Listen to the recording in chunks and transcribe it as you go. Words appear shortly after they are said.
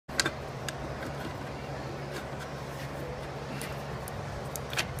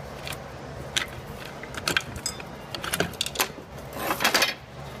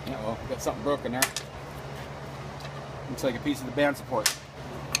something broken there. Looks like a piece of the band support.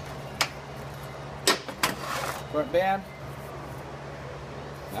 Front band.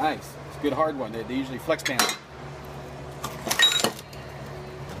 Nice. It's a good hard one. They usually flex band.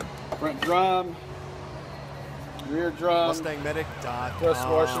 Front drum. Rear drum. MustangMedic.com. Thrust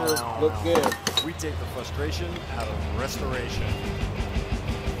washer. Look good. We take the frustration out of restoration.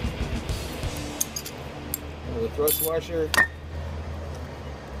 The thrust washer.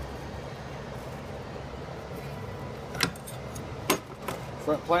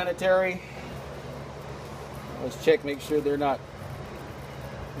 Front planetary. Let's check, make sure they're not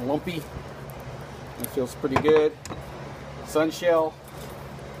lumpy. It feels pretty good. Sun shell.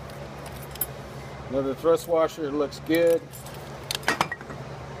 Another thrust washer, it looks good.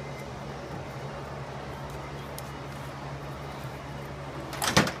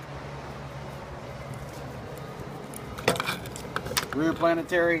 Rear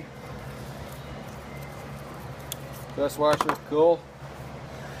planetary. Thrust washer, cool.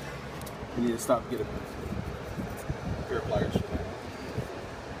 We need to stop and get a pair of pliers for that.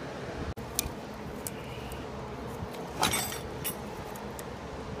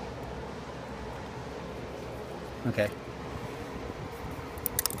 Okay.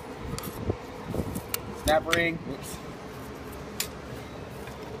 Snap ring. Oops.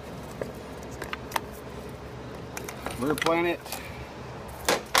 Rear planet.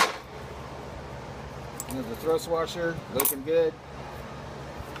 There's a thrust washer, looking good.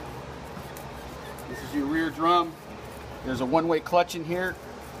 This is your rear drum. There's a one-way clutch in here.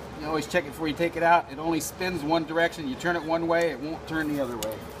 You always check it before you take it out. It only spins one direction. You turn it one way, it won't turn the other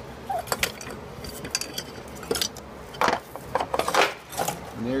way.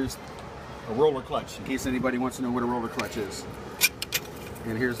 And there's a roller clutch, in case anybody wants to know what a roller clutch is.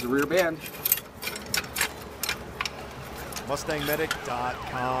 And here's the rear band.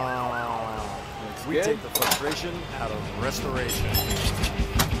 MustangMedic.com. We good. take the frustration out of restoration.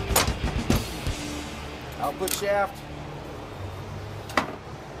 Output shaft.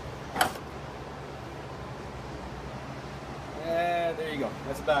 And there you go.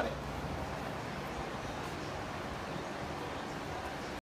 That's about it.